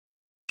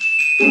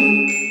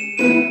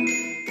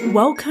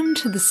Welcome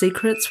to the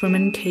Secrets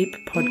Women Keep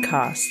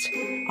podcast.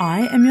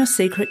 I am your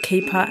secret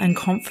keeper and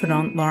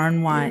confidant,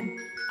 Lauren White.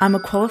 I'm a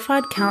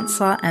qualified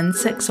counsellor and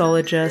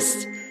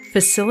sexologist,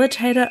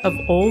 facilitator of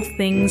all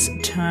things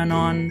turn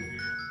on,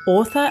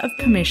 author of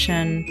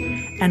Permission,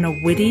 and a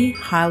witty,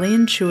 highly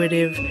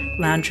intuitive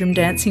lounge room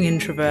dancing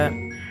introvert.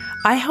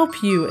 I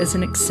help you as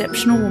an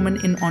exceptional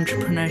woman in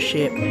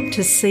entrepreneurship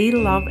to see,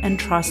 love, and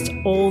trust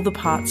all the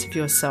parts of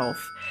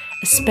yourself,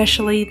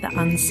 especially the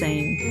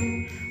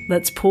unseen.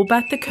 Let's pull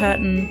back the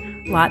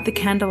curtain, light the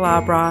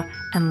candelabra,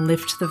 and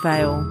lift the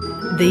veil.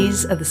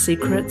 These are the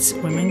secrets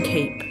women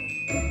keep.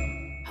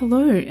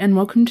 Hello, and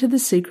welcome to the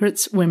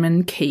Secrets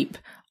Women Keep.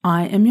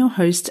 I am your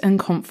host and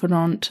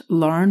confidant,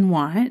 Lauren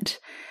White,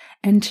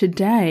 and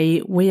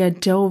today we are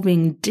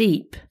delving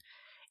deep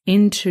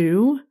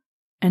into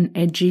an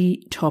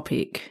edgy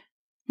topic.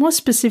 More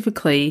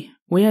specifically,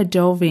 we are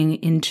delving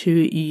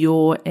into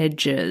your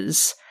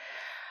edges.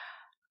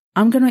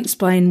 I'm going to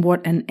explain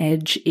what an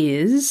edge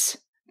is,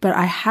 but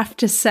I have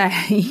to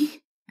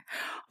say,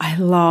 I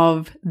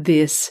love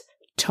this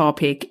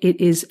topic. It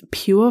is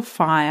pure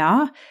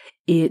fire.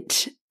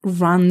 It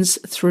runs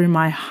through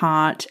my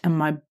heart and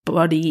my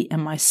body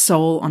and my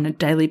soul on a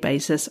daily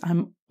basis.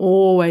 I'm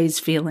always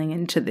feeling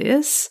into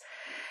this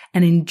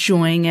and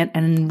enjoying it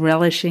and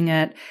relishing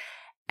it.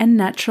 And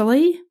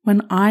naturally,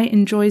 when I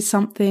enjoy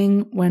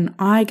something, when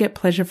I get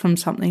pleasure from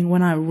something,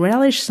 when I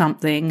relish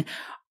something,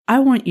 I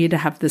want you to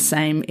have the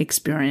same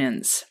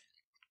experience.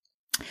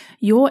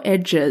 Your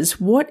edges.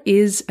 What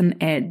is an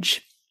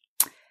edge?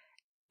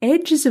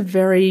 Edge is a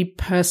very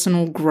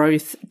personal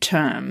growth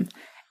term.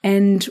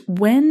 And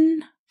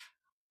when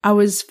I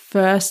was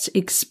first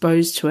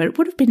exposed to it, it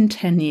would have been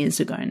 10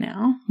 years ago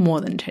now, more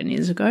than 10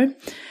 years ago.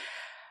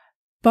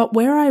 But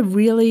where I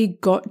really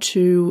got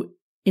to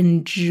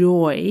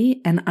enjoy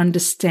and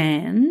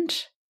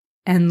understand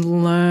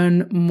and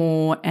learn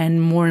more,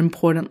 and more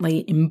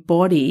importantly,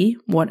 embody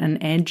what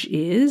an edge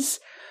is,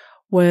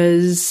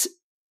 was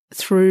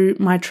through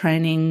my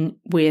training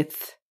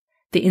with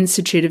the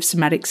Institute of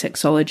Somatic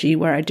Sexology,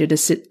 where I did a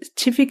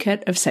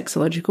certificate of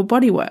sexological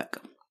bodywork.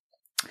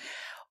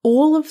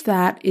 All of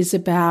that is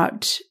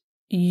about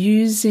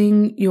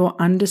using your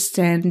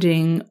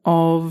understanding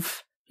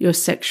of your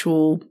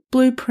sexual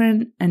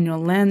blueprint and your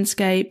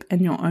landscape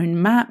and your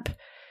own map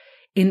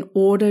in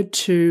order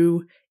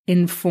to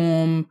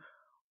inform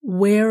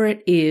where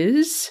it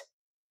is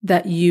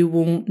that you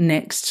will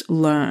next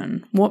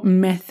learn. What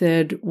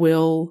method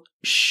will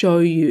show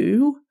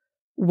you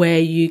where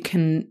you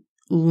can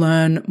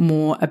learn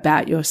more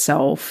about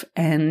yourself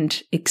and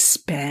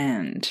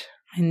expand.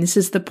 And this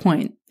is the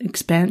point.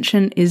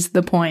 Expansion is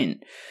the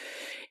point.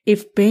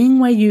 If being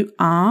where you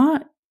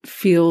are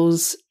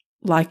feels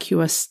like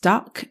you are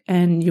stuck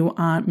and you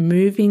aren't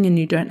moving and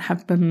you don't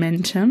have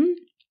momentum,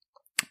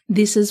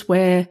 this is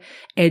where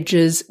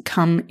edges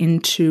come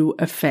into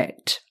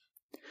effect.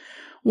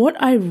 What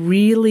I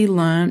really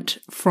learnt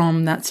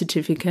from that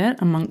certificate,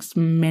 amongst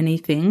many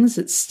things,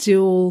 it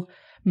still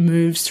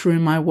moves through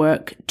my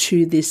work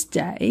to this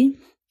day.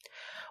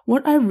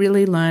 What I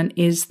really learned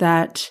is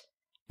that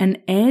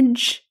an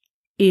edge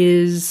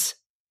is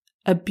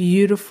a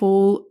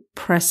beautiful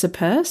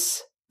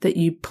precipice that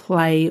you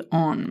play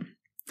on.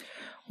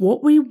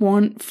 What we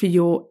want for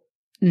your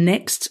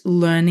next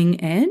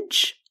learning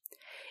edge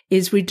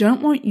is we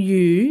don't want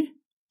you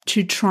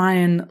to try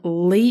and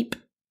leap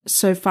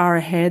so far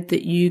ahead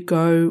that you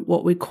go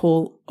what we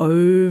call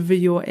over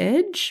your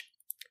edge.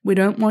 We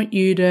don't want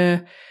you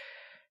to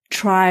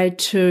try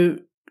to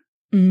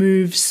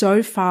move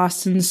so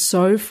fast and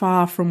so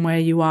far from where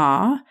you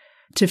are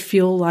to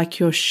feel like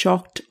you're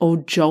shocked or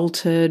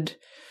jolted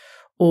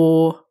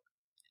or,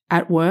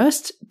 at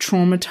worst,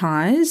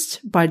 traumatized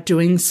by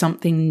doing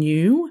something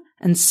new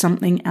and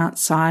something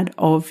outside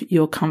of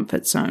your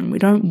comfort zone. We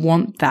don't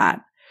want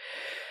that.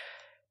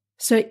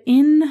 So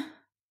in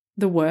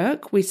the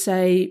work, we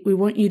say we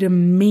want you to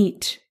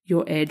meet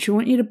your edge. We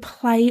want you to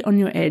play on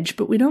your edge,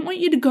 but we don't want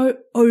you to go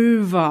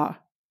over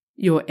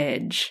your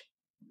edge.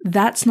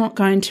 That's not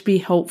going to be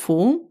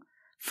helpful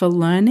for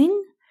learning.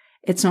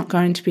 It's not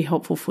going to be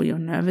helpful for your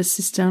nervous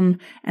system,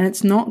 and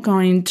it's not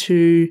going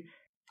to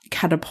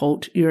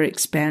catapult your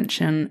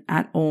expansion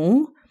at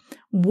all.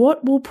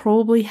 What will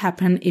probably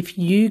happen if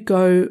you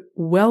go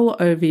well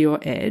over your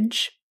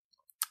edge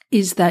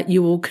is that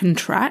you will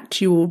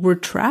contract, you will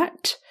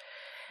retract,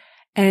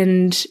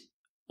 and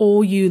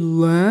all you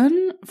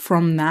learn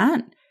from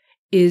that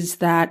is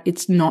that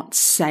it's not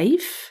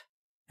safe,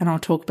 and I'll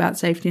talk about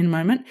safety in a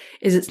moment,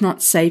 is it's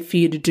not safe for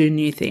you to do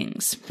new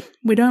things.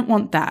 We don't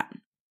want that.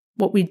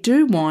 What we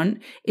do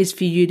want is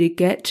for you to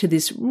get to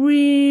this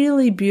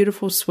really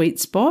beautiful sweet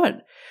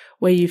spot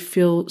where you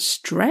feel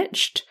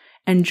stretched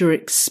and you're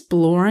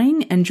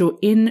exploring and you're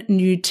in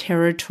new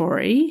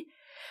territory,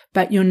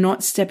 but you're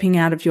not stepping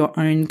out of your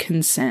own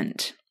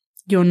consent.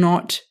 You're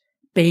not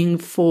being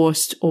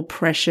forced or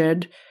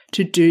pressured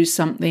to do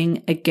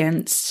something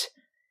against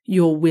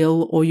your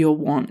will or your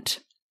want.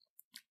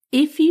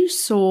 If you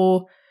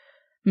saw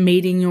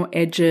meeting your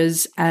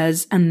edges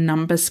as a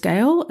number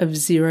scale of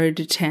 0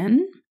 to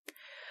 10,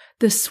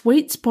 the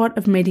sweet spot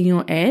of meeting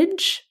your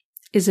edge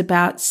is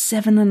about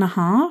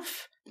 7.5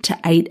 to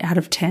 8 out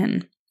of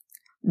 10.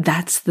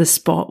 That's the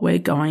spot we're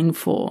going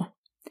for.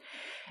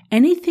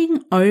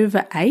 Anything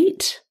over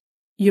 8,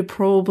 you're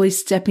probably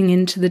stepping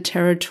into the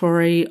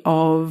territory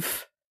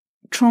of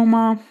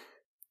trauma,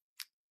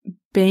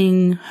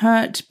 being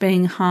hurt,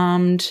 being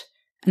harmed,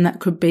 and that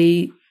could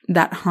be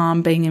that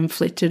harm being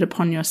inflicted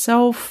upon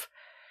yourself.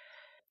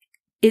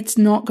 It's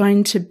not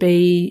going to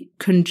be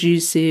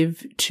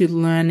conducive to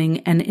learning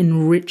and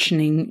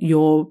enriching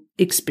your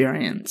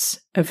experience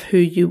of who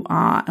you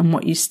are and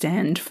what you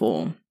stand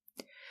for.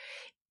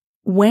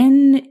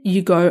 When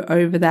you go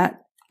over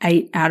that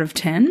 8 out of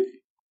 10,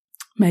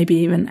 maybe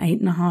even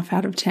 8.5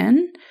 out of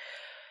 10,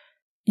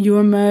 you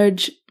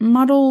emerge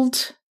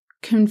muddled,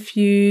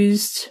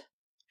 confused,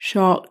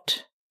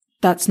 shocked.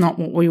 That's not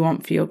what we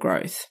want for your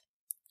growth.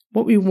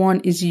 What we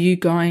want is you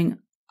going,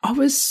 I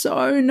was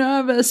so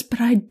nervous, but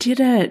I did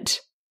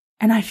it.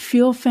 And I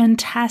feel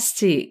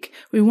fantastic.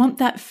 We want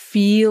that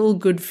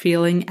feel-good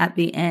feeling at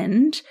the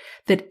end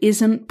that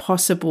isn't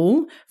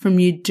possible from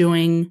you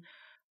doing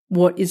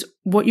what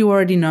you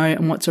already know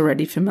and what's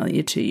already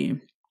familiar to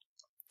you.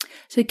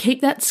 So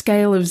keep that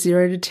scale of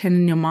 0 to 10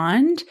 in your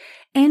mind.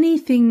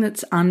 Anything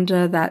that's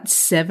under that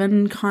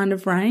 7 kind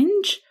of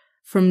range,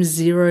 from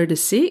 0 to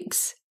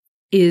 6,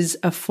 is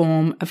a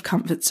form of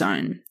comfort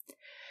zone.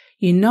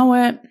 You know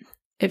it.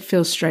 It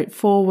feels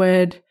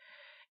straightforward.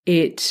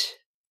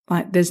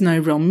 There's no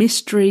real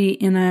mystery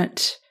in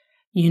it.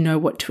 You know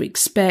what to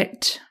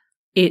expect.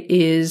 It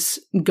is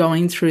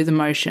going through the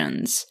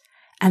motions.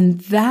 And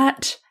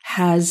that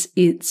has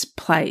its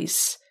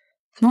place.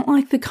 It's not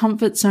like the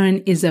comfort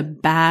zone is a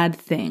bad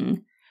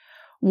thing.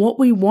 What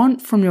we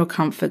want from your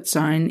comfort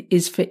zone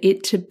is for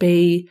it to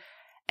be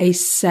a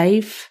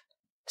safe,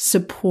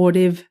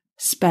 supportive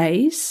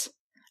space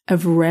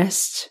of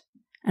rest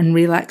and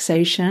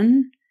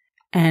relaxation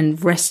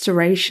and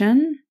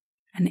restoration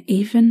and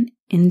even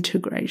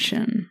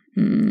integration.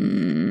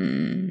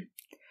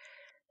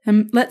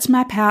 Let's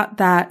map out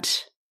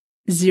that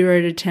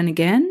 0 to 10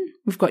 again.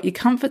 We've got your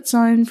comfort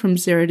zone from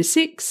 0 to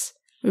 6.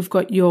 We've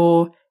got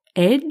your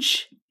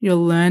edge, your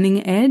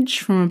learning edge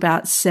from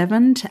about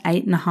 7 to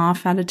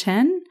 8.5 out of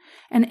 10.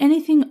 And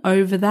anything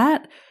over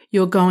that,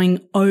 you're going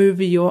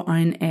over your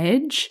own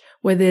edge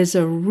where there's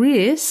a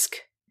risk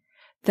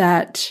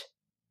that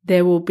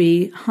there will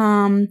be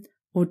harm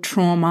or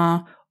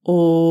trauma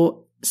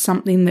or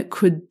something that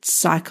could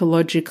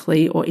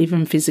psychologically or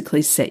even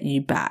physically set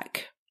you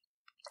back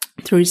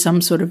through some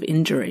sort of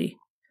injury.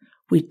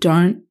 We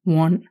don't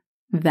want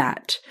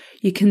that.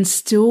 You can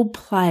still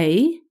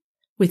play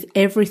with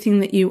everything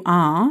that you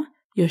are,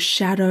 your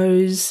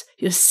shadows,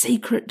 your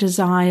secret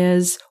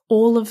desires,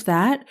 all of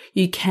that.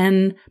 You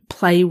can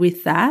play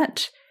with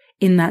that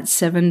in that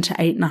 7 to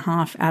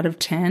 8.5 out of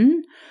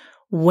 10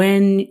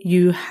 when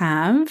you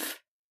have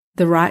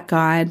the right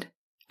guide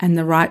and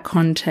the right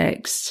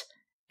context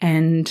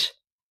and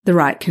the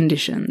right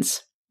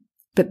conditions.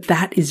 But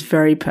that is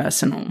very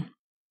personal.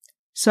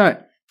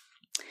 So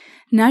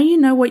now you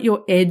know what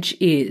your edge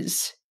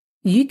is.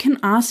 You can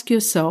ask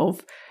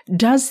yourself,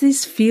 does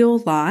this feel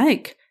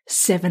like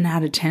 7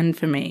 out of 10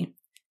 for me?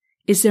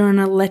 Is there an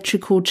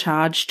electrical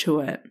charge to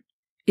it?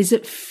 Is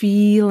it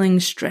feeling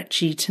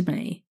stretchy to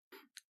me?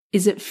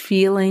 Is it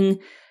feeling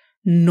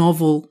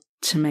novel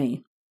to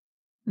me?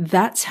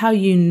 That's how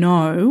you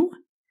know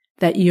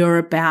that you're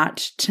about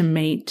to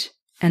meet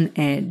an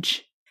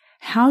edge.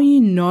 How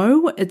you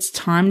know it's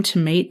time to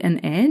meet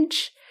an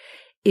edge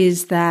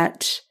is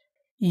that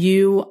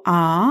you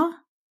are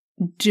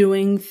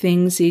doing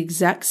things the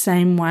exact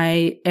same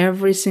way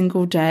every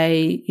single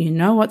day. You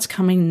know what's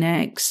coming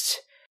next.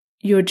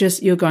 You're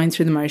going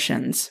through the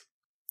motions.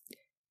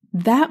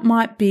 That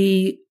might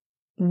be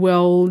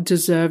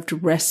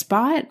well-deserved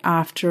respite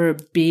after a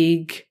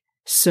big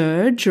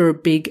surge or a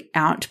big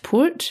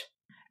output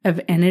of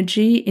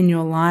energy in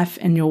your life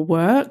and your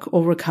work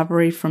or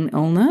recovery from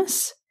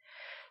illness.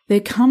 There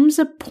comes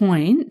a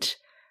point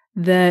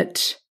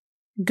that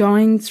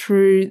going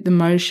through the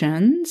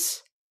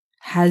motions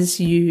has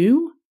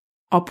you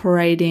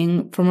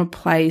operating from a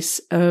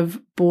place of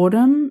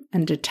boredom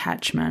and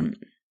detachment.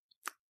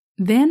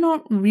 They're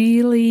not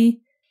really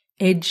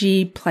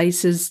edgy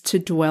places to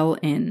dwell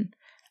in.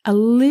 A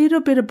little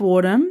bit of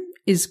boredom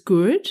is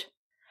good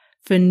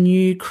for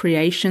new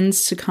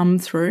creations to come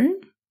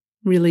through,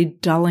 really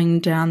dulling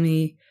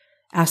down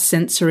our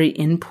sensory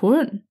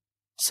input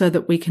so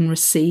that we can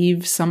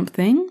receive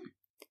something.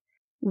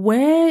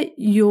 Where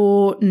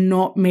you're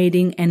not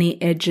meeting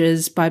any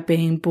edges by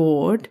being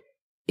bored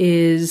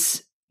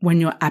is when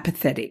you're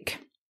apathetic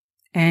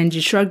and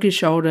you shrug your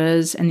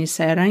shoulders and you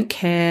say, I don't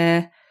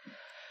care.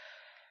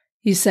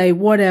 You say,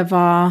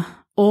 whatever.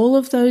 All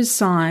of those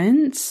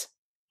signs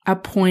are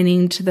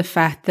pointing to the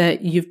fact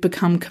that you've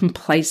become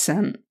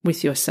complacent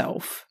with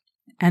yourself.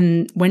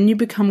 And when you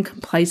become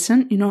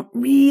complacent, you're not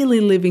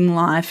really living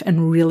life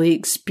and really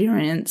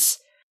experiencing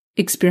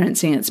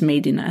its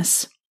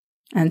meatiness.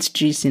 and it's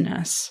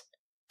juiciness.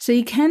 So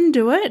you can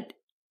do it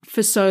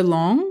for so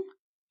long.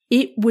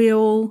 It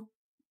will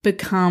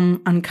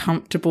become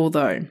uncomfortable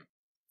though,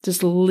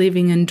 just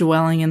living and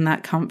dwelling in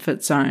that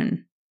comfort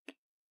zone.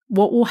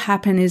 What will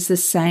happen is the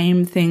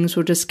same things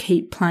will just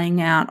keep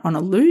playing out on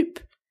a loop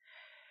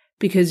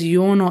because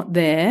you're not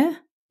there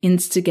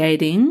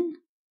instigating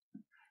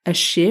a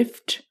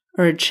shift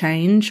or a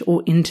change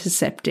or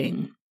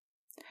intercepting.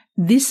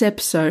 This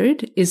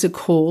episode is a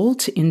call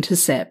to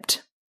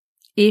intercept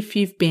if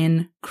you've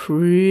been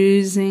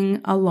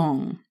cruising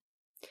along.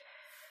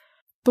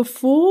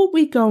 Before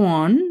we go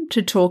on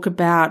to talk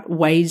about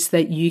ways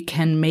that you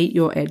can meet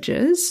your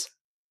edges,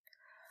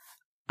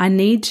 I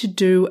need to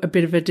do a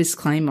bit of a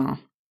disclaimer.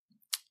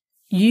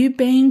 You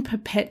being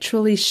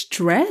perpetually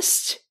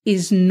stressed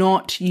is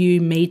not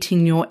you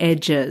meeting your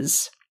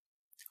edges.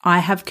 I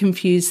have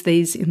confused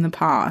these in the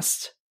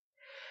past.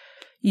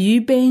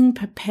 You being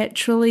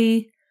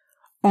perpetually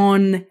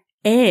on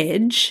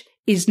edge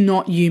is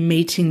not you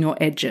meeting your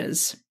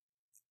edges.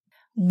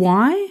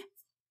 Why?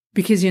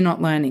 Because you're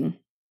not learning.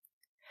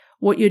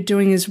 What you're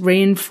doing is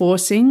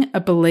reinforcing a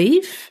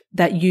belief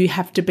that you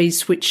have to be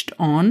switched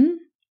on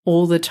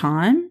all the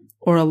time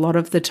or a lot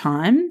of the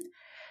time,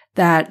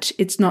 that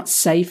it's not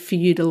safe for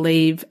you to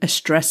leave a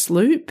stress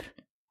loop,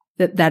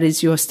 that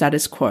is your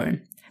status quo.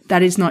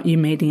 That is not you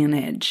meeting an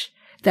edge.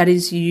 That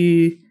is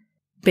you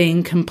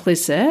being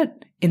complicit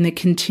in the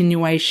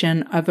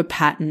continuation of a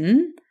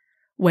pattern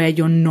where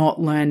you're not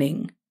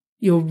learning.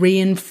 You're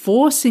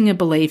reinforcing a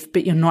belief,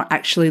 but you're not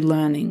actually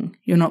learning.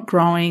 You're not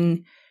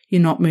growing.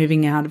 You're not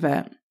moving out of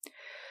it.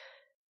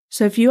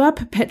 So if you are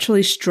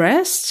perpetually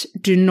stressed,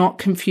 do not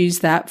confuse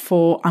that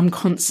for I'm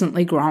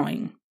constantly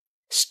growing.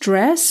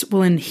 Stress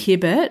will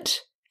inhibit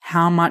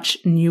how much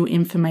new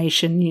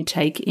information you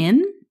take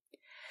in,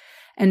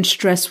 and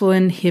stress will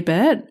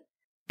inhibit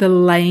the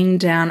laying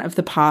down of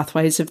the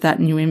pathways of that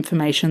new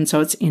information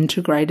so it's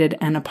integrated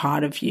and a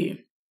part of you.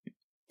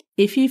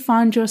 If you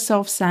find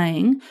yourself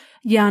saying,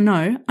 yeah,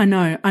 I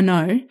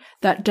know,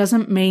 that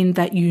doesn't mean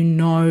that you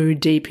know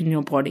deep in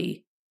your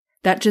body.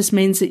 That just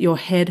means that your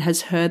head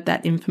has heard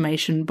that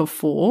information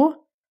before.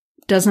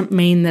 Doesn't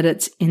mean that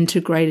it's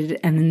integrated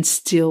and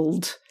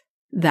instilled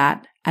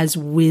that as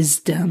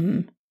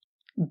wisdom.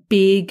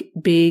 Big,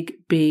 big,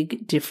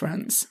 big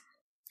difference.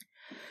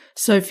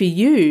 So for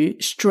you,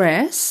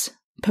 stress,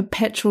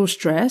 perpetual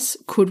stress,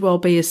 could well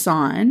be a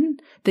sign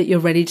that you're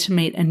ready to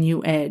meet a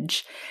new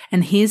edge.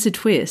 And here's a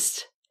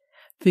twist.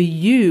 For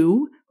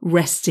you,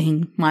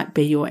 resting might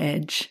be your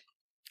edge.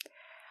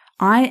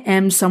 I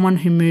am someone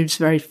who moves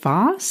very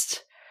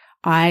fast.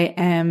 I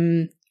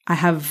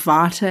have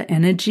Vata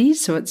energy,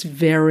 so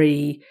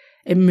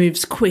it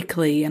moves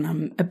quickly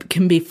and it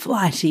can be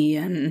flighty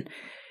and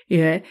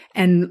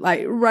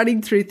like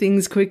running through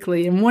things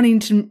quickly and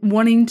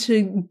wanting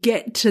to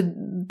get to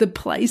the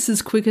place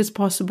as quick as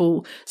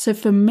possible. So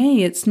for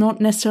me, it's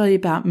not necessarily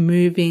about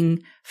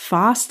moving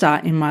faster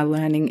in my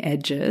learning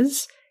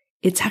edges.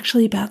 It's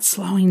actually about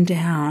slowing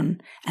down.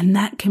 And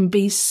that can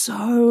be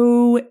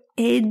so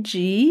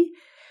edgy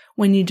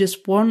when you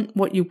just want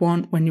what you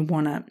want when you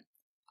want it.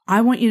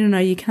 I want you to know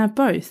you can have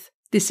both.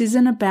 This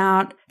isn't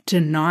about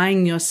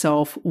denying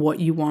yourself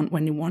what you want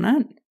when you want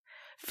it.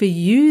 For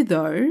you,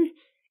 though,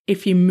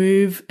 if you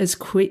move as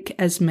quick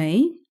as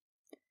me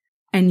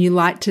and you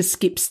like to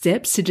skip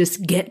steps to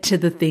just get to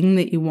the thing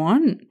that you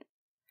want,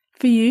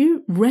 for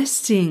you,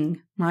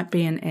 resting might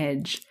be an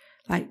edge.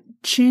 Like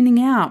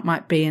tuning out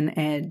might be an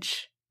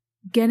edge.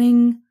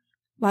 Living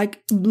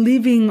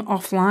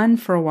offline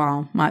for a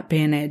while might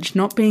be an edge.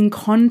 Not being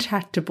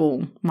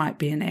contactable might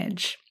be an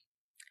edge.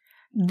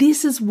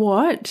 This is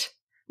what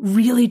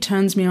really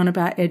turns me on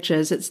about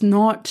edges. It's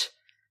not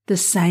the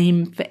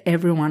same for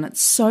everyone.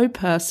 It's so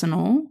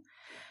personal.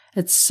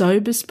 It's so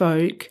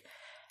bespoke.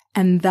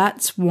 And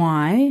that's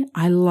why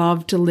I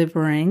love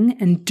delivering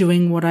and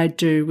doing what I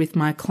do with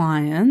my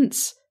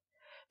clients,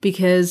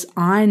 because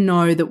I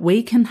know that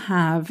we can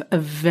have a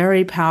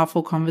very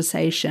powerful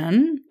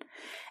conversation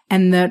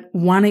and that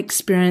one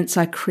experience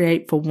I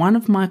create for one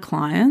of my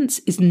clients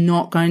is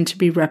not going to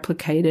be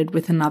replicated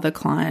with another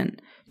client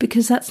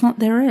because that's not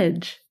their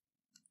edge.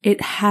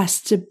 It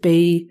has to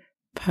be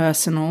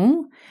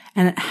personal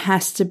and it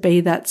has to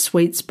be that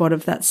sweet spot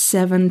of that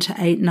 7 to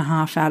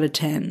 8.5 out of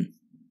 10.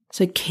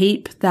 So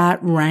keep that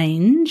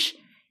range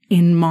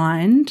in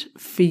mind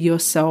for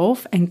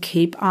yourself and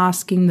keep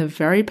asking the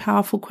very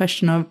powerful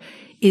question of,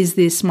 is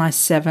this my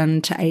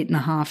 7 to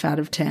 8.5 out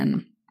of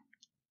 10?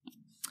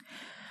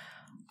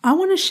 I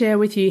want to share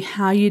with you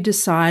how you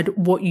decide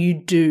what you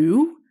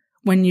do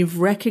when you've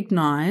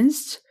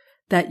recognized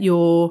that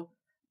you're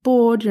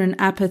bored, you're in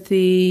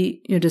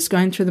apathy, you're just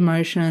going through the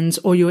motions,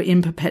 or you're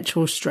in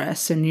perpetual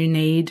stress and you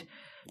need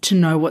to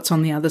know what's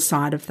on the other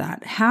side of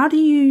that. How do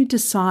you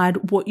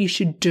decide what you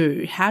should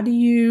do? How do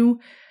you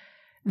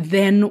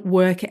then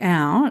work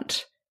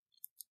out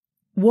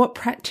what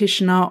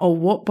practitioner or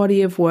what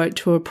body of work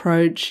to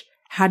approach?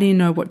 How do you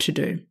know what to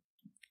do?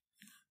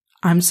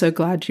 I'm so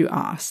glad you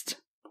asked.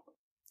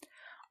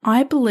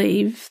 I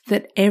believe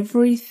that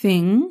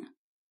everything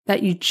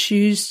that you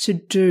choose to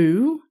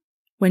do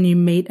when you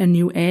meet a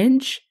new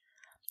edge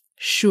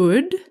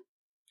should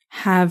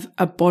have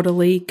a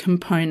bodily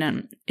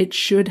component. It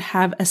should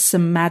have a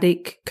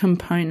somatic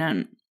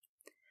component.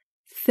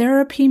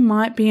 Therapy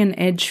might be an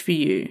edge for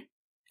you,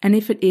 and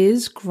if it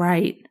is,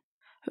 great.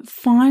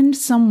 Find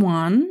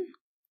someone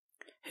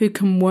who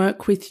can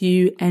work with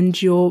you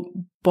and your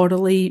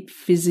bodily,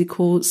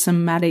 physical,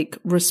 somatic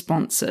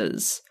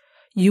responses.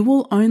 You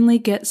will only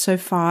get so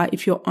far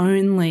if you're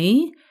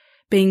only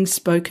being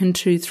spoken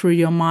to through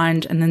your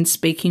mind and then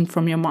speaking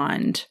from your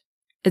mind.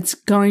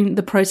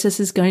 The process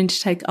is going to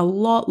take a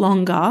lot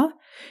longer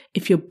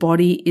if your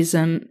body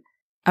isn't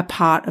a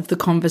part of the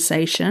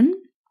conversation,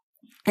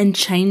 and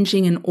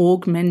changing and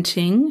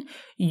augmenting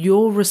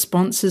your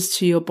responses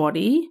to your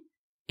body.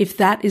 If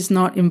that is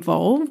not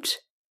involved,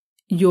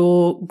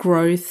 your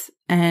growth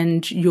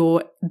and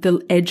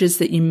the edges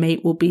that you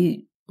meet will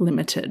be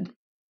limited.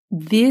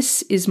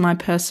 This is my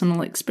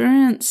personal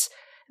experience.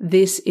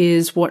 This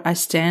is what I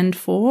stand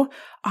for.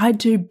 I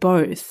do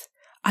both.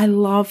 I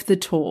love the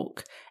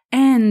talk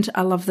and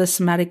I love the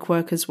somatic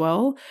work as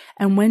well.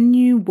 And when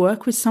you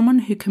work with someone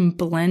who can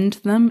blend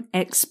them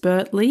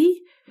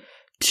expertly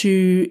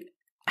to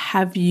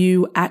have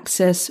you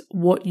access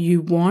what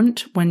you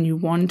want when you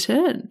want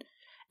it,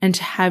 and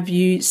to have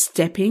you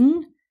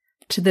stepping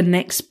to the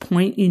next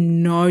point you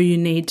know you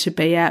need to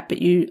be at,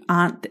 but you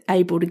aren't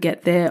able to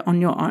get there on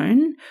your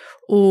own,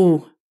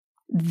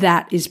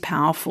 that is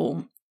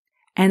powerful.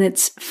 And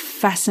it's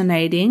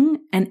fascinating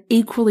and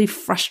equally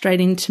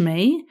frustrating to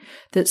me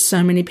that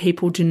so many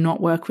people do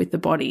not work with the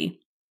body.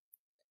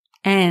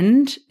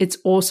 And it's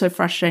also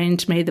frustrating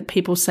to me that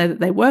people say that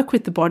they work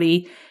with the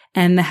body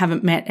and they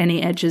haven't met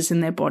any edges in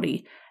their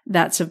body.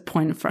 That's a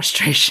point of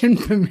frustration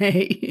for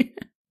me.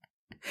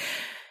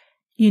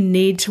 You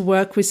need to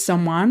work with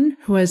someone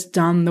who has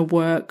done the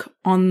work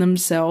on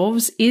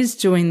themselves, is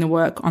doing the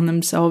work on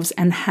themselves,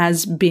 and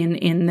has been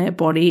in their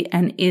body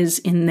and is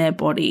in their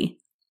body.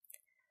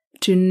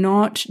 Do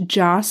not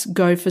just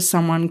go for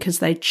someone because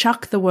they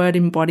chuck the word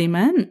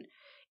embodiment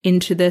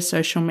into their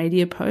social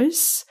media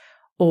posts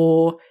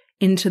or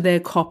into their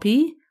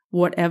copy,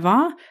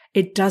 whatever.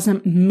 It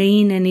doesn't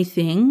mean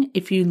anything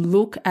if you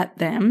look at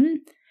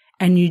them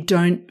and you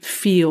don't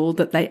feel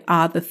that they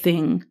are the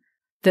thing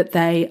that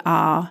they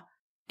are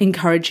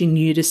encouraging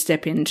you to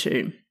step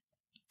into.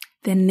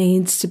 There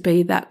needs to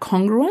be that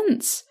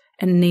congruence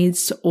and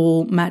needs to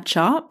all match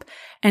up.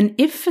 And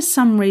if for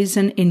some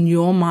reason in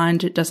your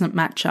mind it doesn't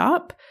match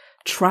up,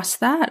 trust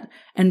that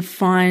and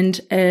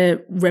find a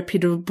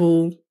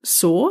reputable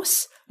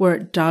source where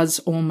it does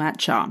all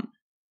match up.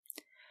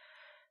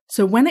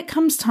 So when it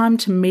comes time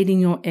to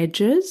meeting your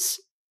edges,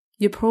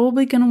 you're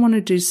probably going to want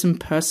to do some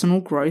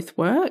personal growth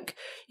work.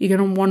 You're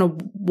going to want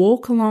to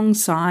walk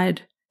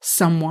alongside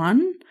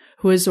someone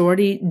who has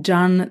already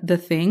done the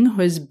thing,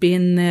 who has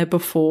been there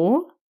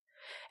before,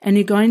 and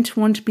you're going to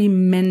want to be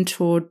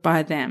mentored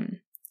by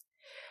them.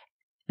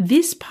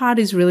 This part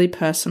is really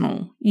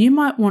personal. You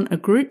might want a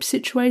group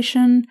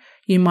situation,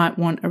 you might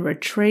want a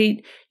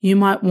retreat, you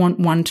might want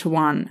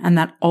one-to-one and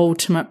that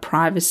ultimate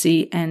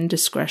privacy and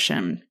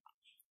discretion.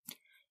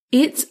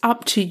 It's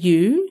up to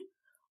you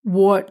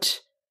what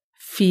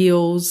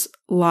feels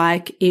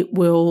like it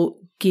will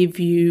give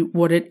you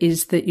what it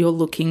is that you're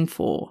looking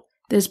for.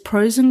 There's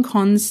pros and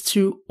cons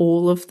to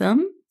all of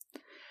them.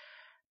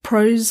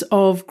 Pros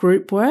of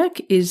group work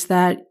is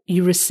that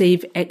you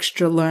receive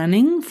extra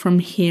learning from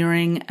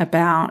hearing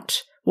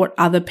about what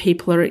other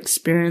people are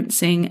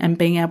experiencing and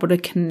being able to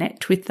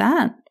connect with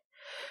that.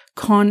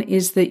 Con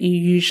is that you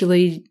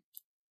usually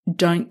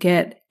don't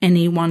get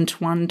any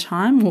one-to-one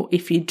time, or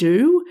if you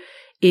do,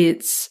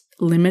 it's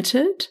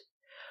limited.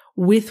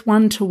 With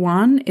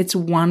one-to-one, it's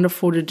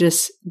wonderful to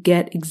just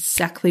get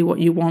exactly what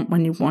you want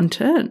when you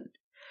want it.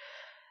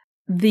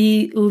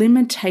 The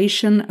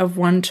limitation of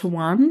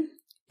one-to-one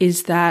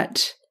is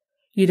that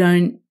you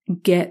don't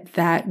get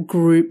that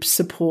group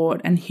support,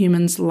 and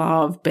humans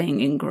love being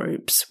in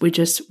groups.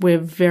 We're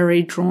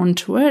very drawn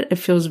to it. It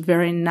feels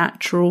very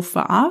natural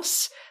for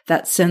us,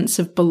 that sense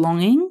of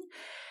belonging.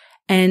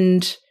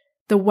 And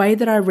the way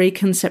that I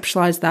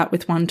reconceptualize that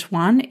with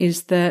one-to-one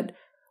is that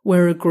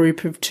we're a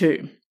group of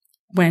two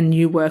when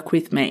you work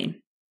with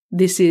me.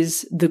 This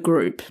is the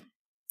group.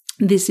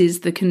 This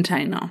is the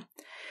container.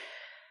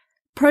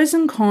 Pros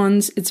and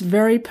cons, it's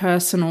very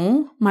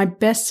personal. My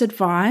best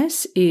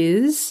advice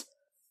is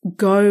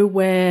go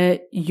where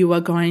you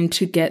are going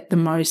to get the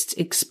most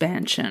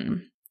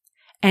expansion.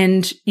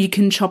 And you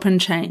can chop and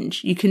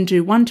change. You can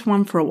do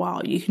one-to-one for a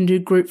while. You can do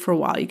group for a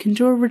while. You can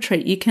do a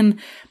retreat. You can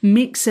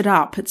mix it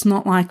up. It's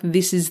not like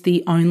this is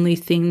the only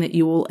thing that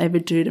you will ever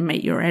do to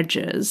meet your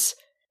edges.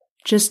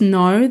 Just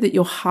know that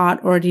your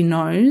heart already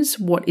knows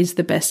what is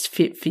the best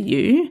fit for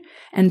you,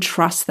 and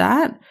trust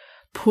that.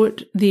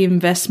 Put the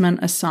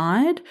investment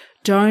aside.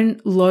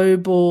 Don't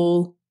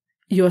lowball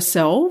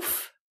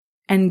yourself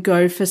and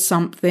go for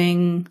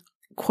something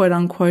quote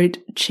unquote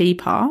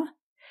cheaper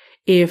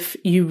if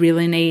you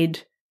really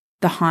need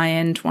the high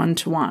end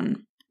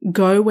one-to-one.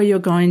 Go where you're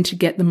going to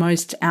get the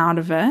most out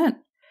of it,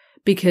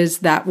 because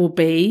that will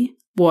be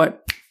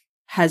what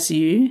has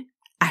you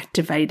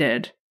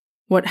activated,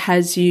 what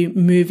has you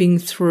moving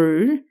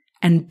through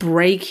and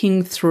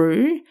breaking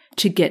through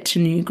to get to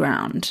new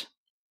ground.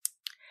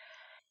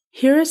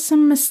 Here are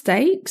some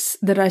mistakes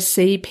that I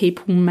see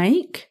people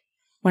make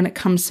when it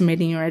comes to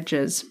meeting your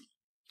edges.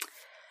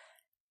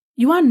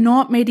 You are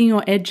not meeting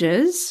your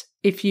edges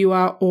if you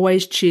are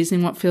always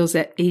choosing what feels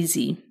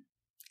easy.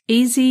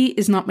 Easy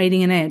is not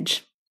meeting an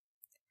edge.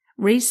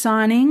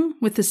 Re-signing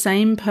with the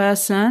same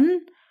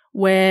person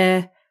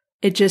where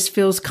it just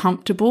feels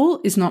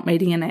comfortable is not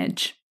meeting an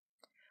edge.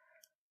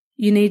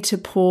 You need to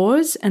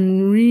pause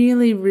and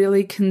really,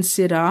 really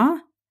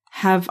consider,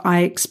 have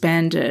I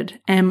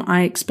expanded? Am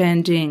I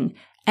expanding?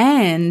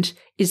 And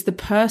is the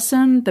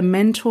person, the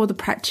mentor, the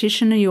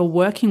practitioner you're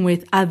working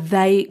with, are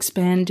they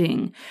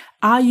expanding?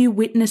 Are you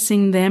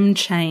witnessing them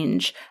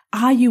change?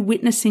 Are you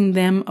witnessing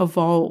them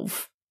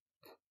evolve?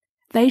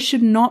 They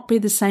should not be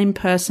the same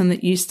person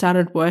that you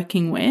started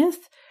working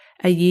with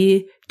a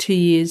year, 2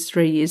 years,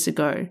 3 years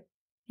ago.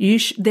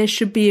 There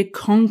should be a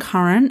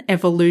concurrent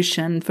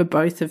evolution for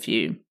both of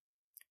you.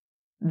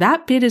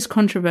 That bit is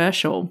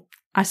controversial.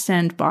 I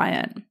stand by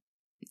it.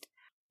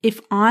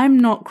 If I'm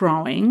not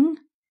growing,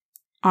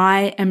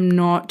 I am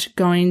not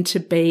going to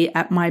be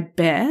at my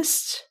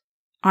best.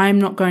 I'm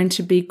not going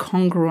to be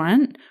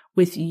congruent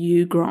with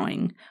you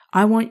growing.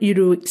 I want you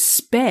to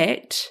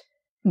expect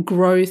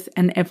growth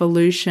and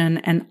evolution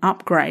and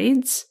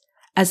upgrades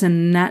as a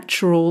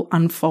natural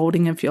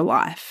unfolding of your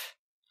life.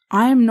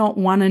 I am not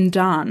one and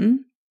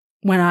done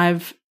when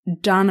I've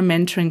done a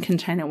mentoring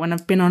container, when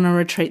I've been on a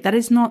retreat. That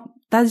is not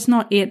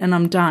it and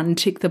I'm done,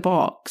 tick the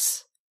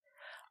box.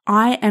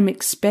 I am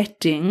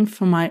expecting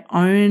for my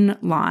own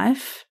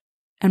life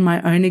and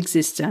my own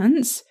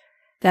existence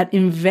that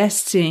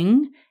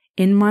investing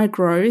in my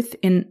growth,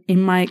 in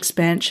my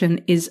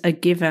expansion is a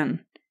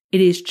given. It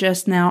is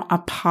just now a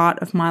part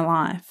of my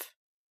life.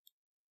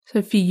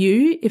 So for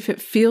you, if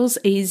it feels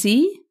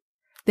easy,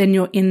 then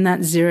you're in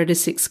that 0 to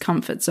 6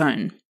 comfort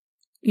zone.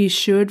 You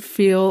should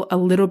feel a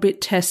little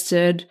bit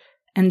tested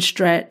and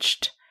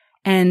stretched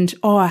and,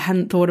 I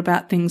hadn't thought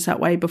about things that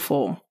way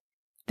before.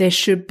 There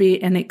should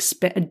be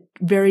a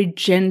very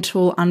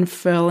gentle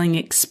unfurling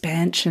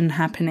expansion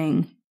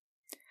happening.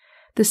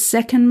 The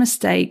second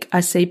mistake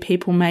I see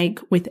people make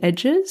with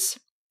edges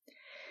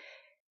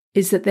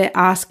is that they're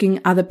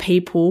asking other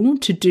people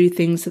to do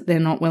things that they're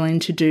not willing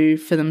to do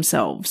for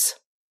themselves.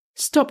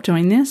 Stop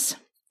doing this.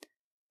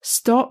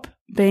 Stop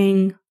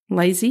being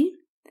lazy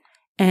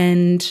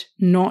and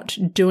not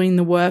doing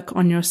the work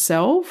on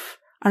yourself.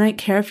 I don't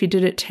care if you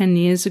did it 10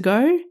 years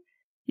ago,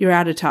 you're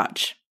out of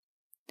touch.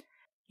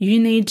 You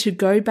need to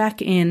go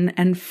back in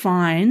and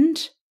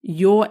find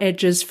your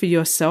edges for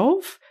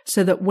yourself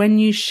so that when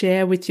you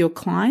share with your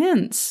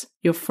clients,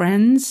 your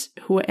friends,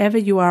 whoever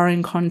you are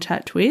in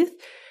contact with,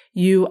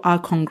 you are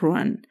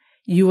congruent.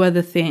 You are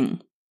the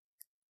thing.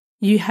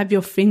 You have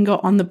your finger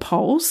on the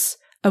pulse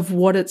of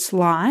what it's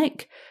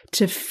like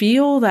to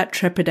feel that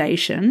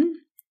trepidation,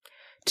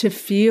 to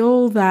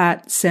feel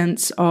that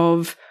sense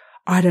of,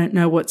 I don't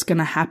know what's going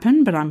to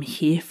happen, but I'm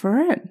here for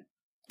it.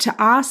 To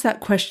ask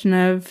that question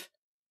of,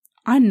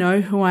 I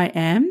know who I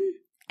am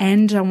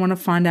and I want to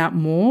find out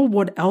more.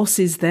 What else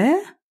is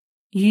there?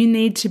 You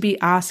need to be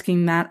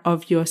asking that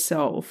of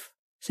yourself.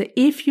 So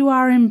if you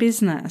are in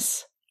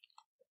business,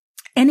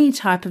 any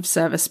type of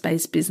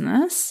service-based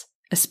business,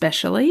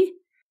 especially,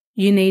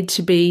 you need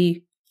to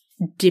be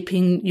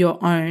dipping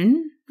your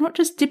own, not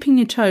just dipping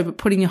your toe, but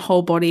putting your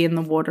whole body in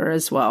the water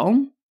as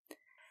well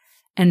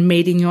and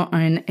meeting your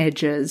own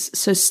edges.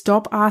 So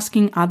stop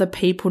asking other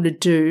people to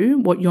do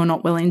what you're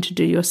not willing to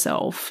do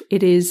yourself.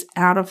 It is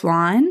out of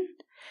line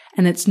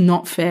and it's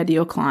not fair to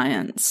your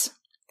clients.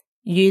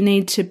 You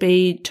need to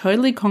be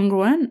totally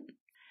congruent,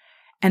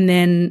 and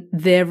then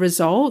their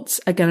results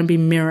are going to be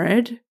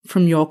mirrored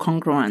from your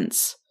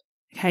congruence.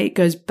 Okay,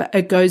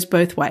 it goes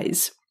both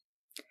ways.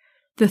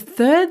 The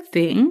third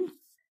thing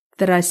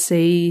that I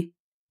see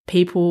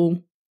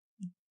people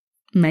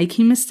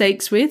making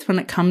mistakes with when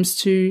it comes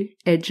to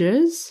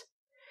edges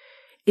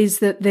is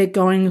that they're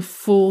going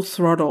full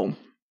throttle.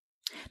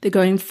 They're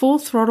going full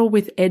throttle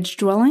with edge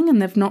dwelling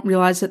and they've not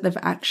realized that they've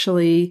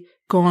actually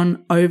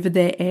gone over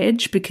their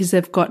edge because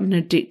they've gotten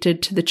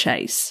addicted to the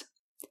chase.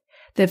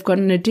 They've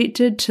gotten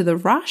addicted to the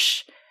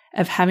rush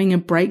of having a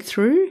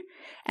breakthrough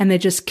and they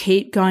just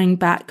keep going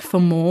back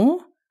for more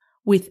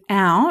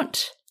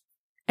without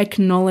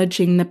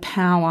acknowledging the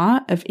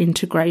power of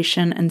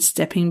integration and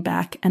stepping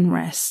back and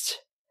rest.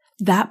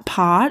 That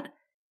part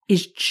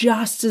is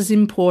just as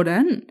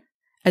important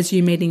as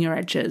you meeting your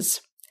edges.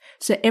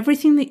 So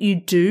everything that you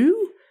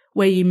do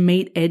where you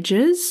meet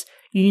edges,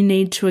 you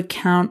need to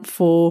account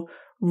for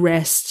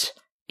rest,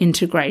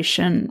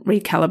 integration,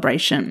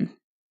 recalibration.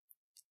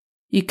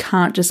 You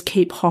can't just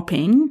keep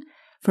hopping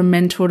from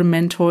mentor to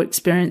mentor,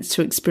 experience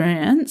to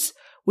experience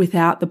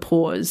without the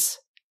pause.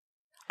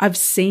 I've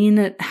seen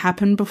it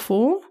happen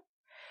before,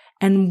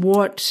 and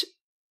what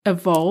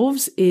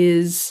evolves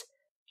is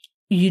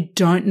you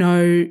don't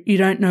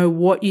know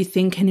what you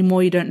think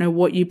anymore. You don't know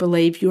what you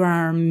believe. You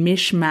are a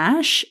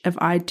mishmash of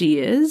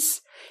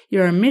ideas.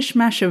 You're a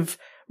mishmash of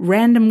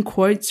random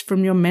quotes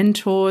from your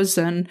mentors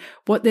and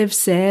what they've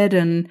said,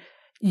 and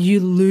you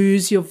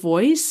lose your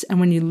voice. And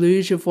when you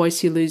lose your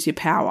voice, you lose your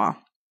power.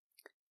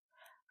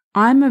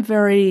 I'm a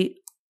very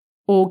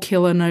all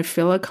killer, no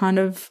filler kind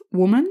of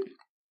woman.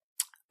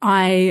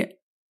 I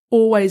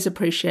always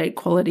appreciate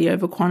quality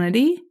over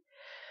quantity.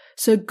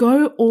 So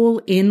go all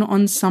in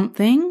on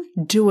something,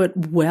 do it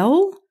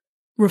well,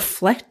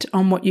 reflect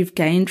on what you've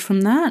gained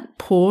from that,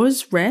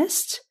 pause,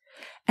 rest.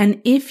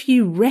 And if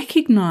you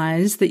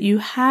recognize that you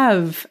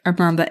have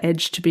another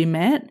edge to be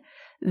met,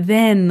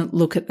 then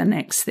look at the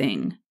next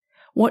thing.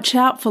 Watch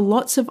out for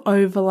lots of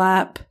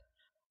overlap,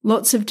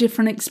 lots of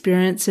different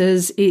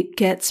experiences. It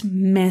gets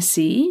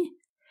messy.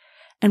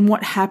 And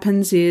what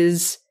happens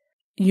is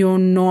you're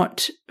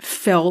not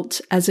felt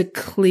as a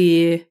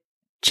clear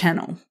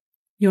channel.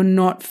 You're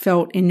not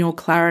felt in your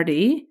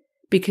clarity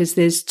because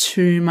there's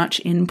too much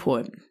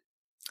input.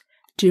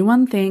 Do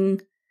one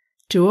thing,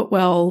 do it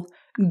well,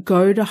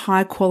 go to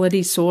high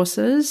quality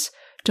sources.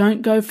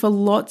 Don't go for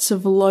lots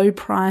of low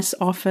price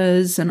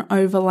offers and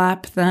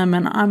overlap them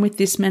and I'm with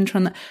this mentor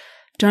and that.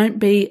 Don't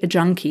be a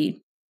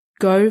junkie.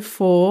 Go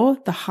for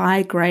the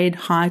high grade,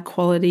 high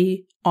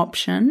quality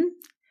option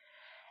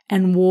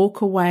and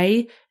walk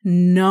away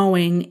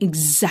knowing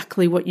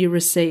exactly what you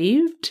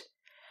received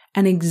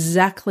and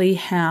exactly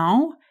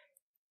how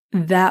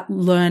that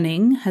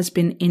learning has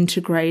been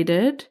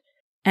integrated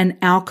and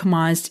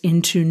alchemized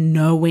into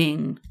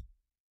knowing.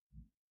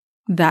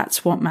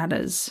 That's what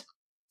matters.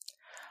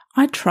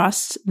 I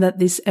trust that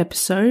this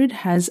episode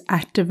has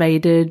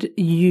activated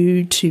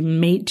you to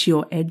meet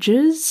your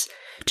edges,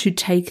 to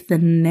take the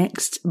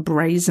next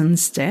brazen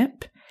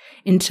step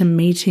into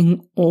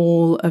meeting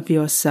all of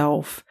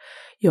yourself,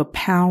 your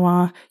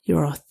power,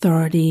 your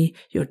authority,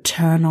 your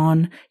turn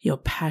on, your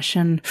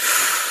passion,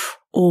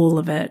 all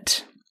of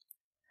it.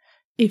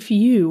 If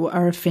you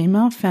are a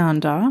female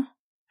founder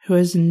who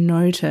has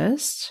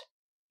noticed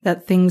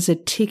that things are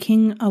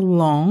ticking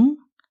along,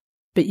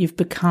 but you've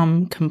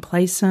become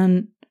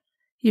complacent,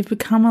 you've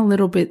become a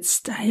little bit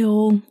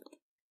stale,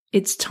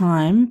 it's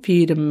time for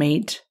you to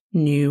meet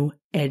new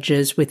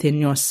edges within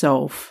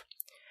yourself.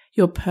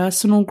 Your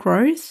personal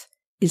growth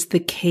is the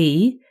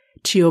key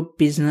to your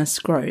business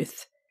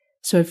growth.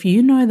 So if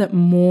you know that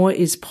more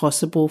is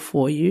possible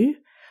for you,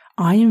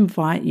 I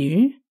invite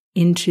you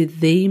into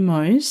the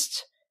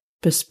most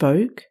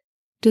bespoke,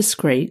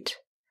 discreet,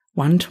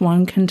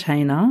 one-to-one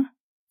container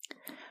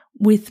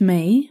with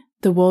me,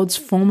 the world's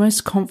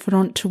foremost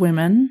confidant to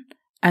women,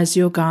 as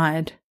your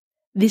guide.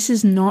 This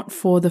is not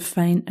for the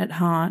faint at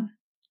heart.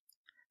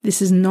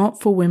 This is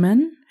not for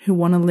women who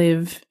want to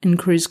live in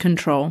cruise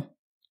control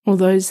or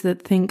those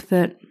that think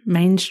that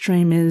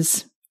mainstream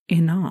is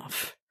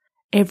enough.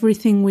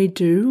 Everything we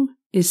do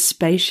is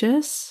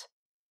spacious,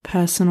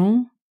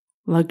 personal,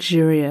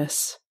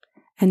 luxurious,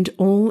 and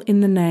all in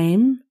the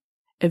name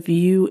of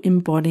you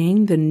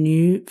embodying the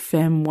new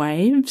femme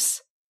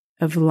waves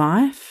of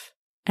life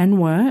and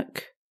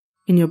work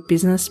in your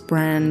business,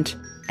 brand,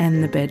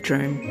 and the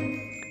bedroom.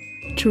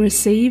 To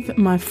receive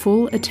my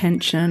full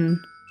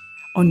attention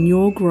on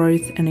your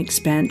growth and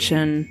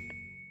expansion,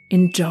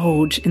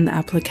 indulge in the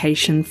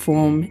application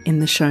form in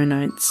the show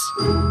notes.